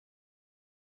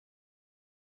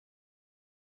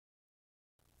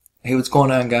Hey, what's going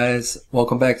on, guys?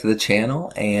 Welcome back to the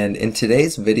channel, and in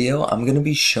today's video I'm going to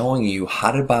be showing you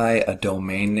how to buy a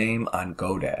domain name on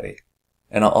GoDaddy.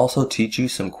 And I'll also teach you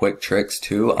some quick tricks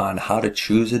too on how to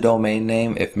choose a domain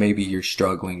name if maybe you're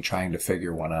struggling trying to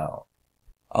figure one out.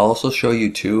 I'll also show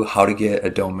you too how to get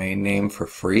a domain name for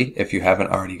free if you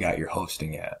haven't already got your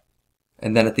hosting yet.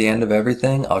 And then at the end of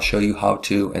everything, I'll show you how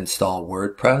to install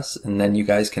WordPress, and then you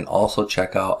guys can also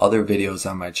check out other videos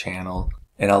on my channel.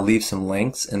 And I'll leave some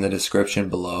links in the description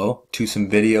below to some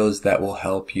videos that will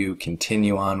help you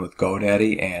continue on with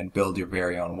GoDaddy and build your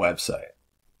very own website.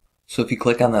 So if you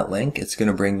click on that link, it's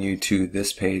going to bring you to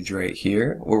this page right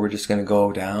here, where we're just going to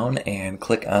go down and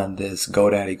click on this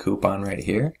GoDaddy coupon right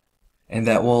here. And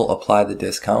that will apply the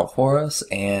discount for us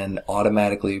and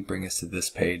automatically bring us to this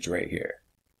page right here.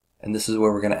 And this is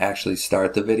where we're going to actually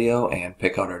start the video and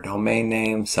pick out our domain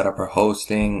name, set up our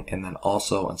hosting, and then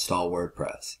also install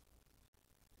WordPress.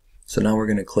 So now we're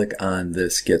going to click on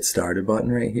this Get Started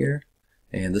button right here,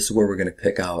 and this is where we're going to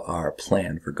pick out our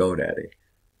plan for GoDaddy.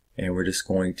 And we're just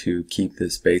going to keep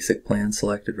this basic plan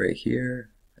selected right here,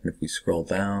 and if we scroll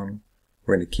down,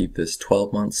 we're going to keep this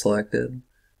 12 months selected,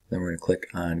 then we're going to click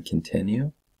on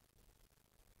Continue.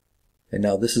 And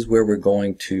now this is where we're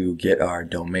going to get our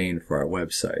domain for our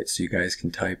website. So you guys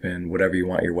can type in whatever you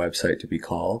want your website to be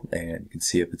called, and you can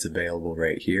see if it's available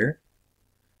right here.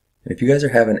 And if you guys are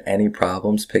having any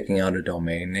problems picking out a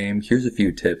domain name, here's a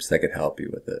few tips that could help you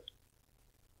with it.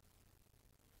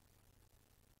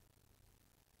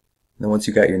 Then once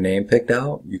you got your name picked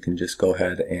out, you can just go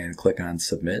ahead and click on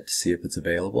Submit to see if it's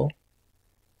available.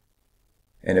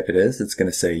 And if it is, it's going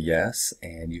to say yes,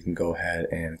 and you can go ahead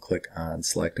and click on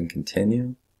Select and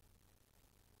Continue.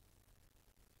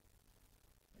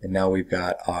 And now we've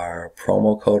got our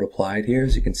promo code applied here,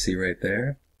 as you can see right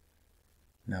there.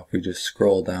 Now if we just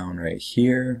scroll down right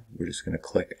here, we're just going to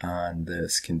click on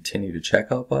this Continue to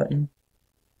Checkout button.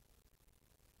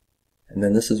 And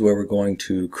then this is where we're going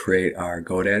to create our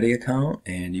GoDaddy account,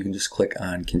 and you can just click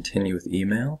on Continue with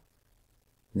Email.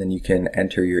 And then you can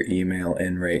enter your email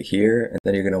in right here, and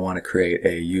then you're going to want to create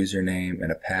a username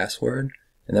and a password.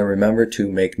 And then remember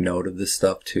to make note of this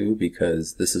stuff too,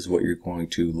 because this is what you're going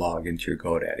to log into your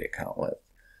GoDaddy account with.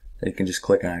 Then you can just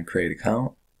click on Create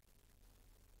Account.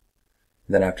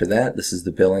 Then after that, this is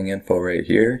the billing info right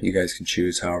here. You guys can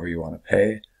choose however you want to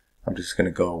pay. I'm just going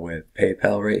to go with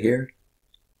PayPal right here.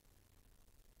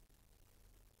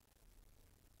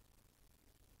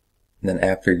 And then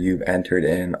after you've entered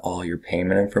in all your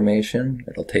payment information,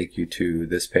 it'll take you to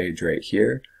this page right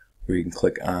here, where you can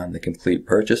click on the Complete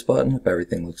Purchase button if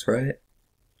everything looks right.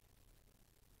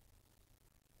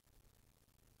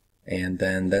 And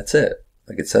then that's it.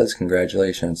 Like it says,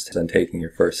 congratulations on taking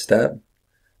your first step.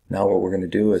 Now what we're going to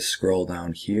do is scroll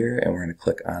down here, and we're going to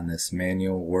click on this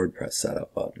Manual WordPress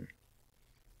Setup button.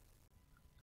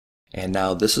 And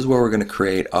now this is where we're going to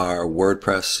create our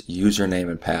WordPress username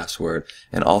and password.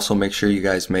 And also make sure you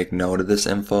guys make note of this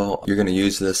info. You're going to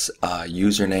use this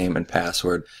username and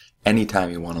password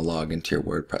anytime you want to log into your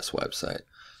WordPress website.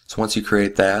 So once you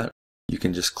create that, you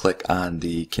can just click on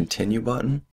the Continue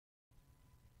button.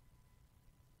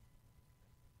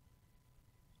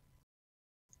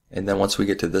 And then once we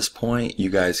get to this point, you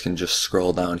guys can just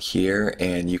scroll down here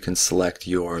and you can select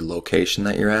your location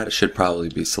that you're at. It should probably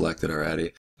be selected already.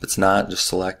 If it's not, just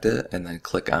select it and then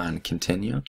click on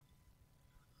Continue.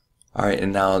 Alright,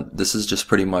 and now this is just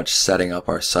pretty much setting up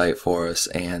our site for us,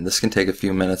 and this can take a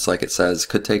few minutes like it says.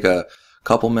 Could take a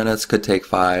couple minutes, could take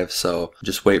 5, so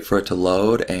just wait for it to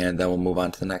load and then we'll move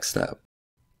on to the next step.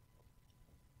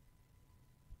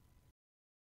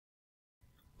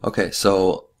 Okay,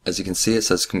 so as you can see, it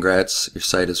says congrats, your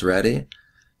site is ready.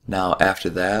 Now after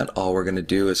that, all we're going to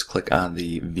do is click on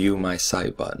the View My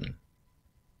Site button.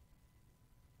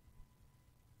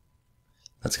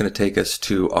 That's going to take us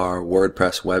to our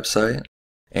WordPress website.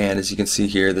 And as you can see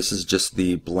here, this is just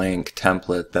the blank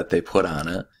template that they put on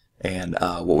it. And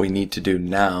what we need to do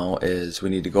now is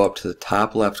we need to go up to the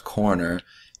top left corner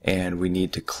and we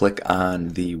need to click on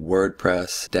the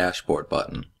WordPress dashboard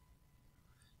button.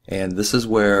 And this is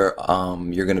where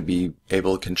you're going to be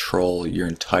able to control your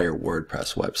entire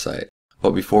WordPress website.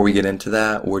 But before we get into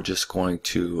that, we're just going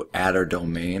to add our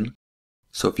domain.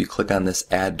 So if you click on this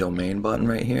Add Domain button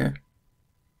right here,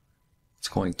 it's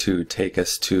going to take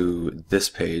us to this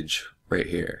page right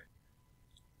here.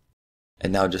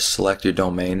 And now just select your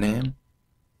domain name,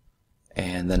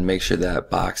 and then make sure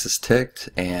that box is ticked,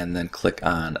 and then click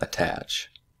on Attach.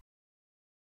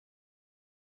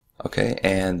 Okay,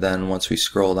 and then once we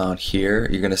scroll down here,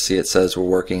 you're going to see it says we're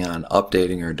working on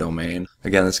updating our domain.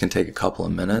 Again, this can take a couple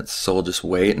of minutes, so we'll just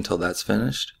wait until that's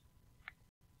finished.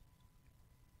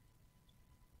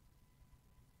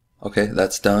 Okay,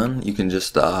 that's done. You can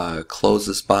just close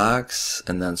this box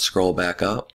and then scroll back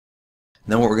up.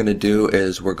 And then what we're going to do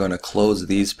is we're going to close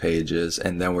these pages,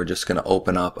 and then we're just going to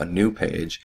open up a new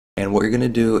page. And what you're going to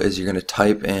do is you're going to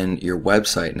type in your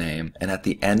website name, and at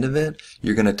the end of it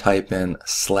you're going to type in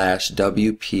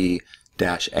 /wp-admin.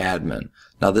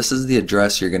 Now this is the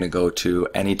address you're going to go to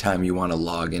anytime you want to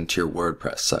log into your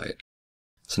WordPress site.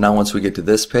 So now once we get to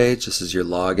this page, this is your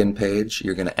login page.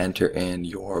 You're going to enter in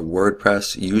your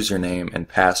WordPress username and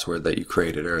password that you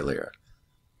created earlier.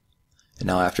 And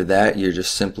now after that, you're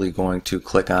just simply going to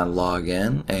click on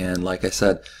login, and like I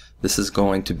said, this is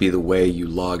going to be the way you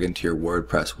log into your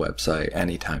WordPress website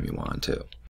anytime you want to.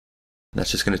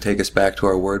 That's just going to take us back to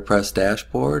our WordPress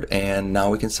dashboard, and now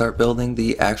we can start building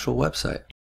the actual website.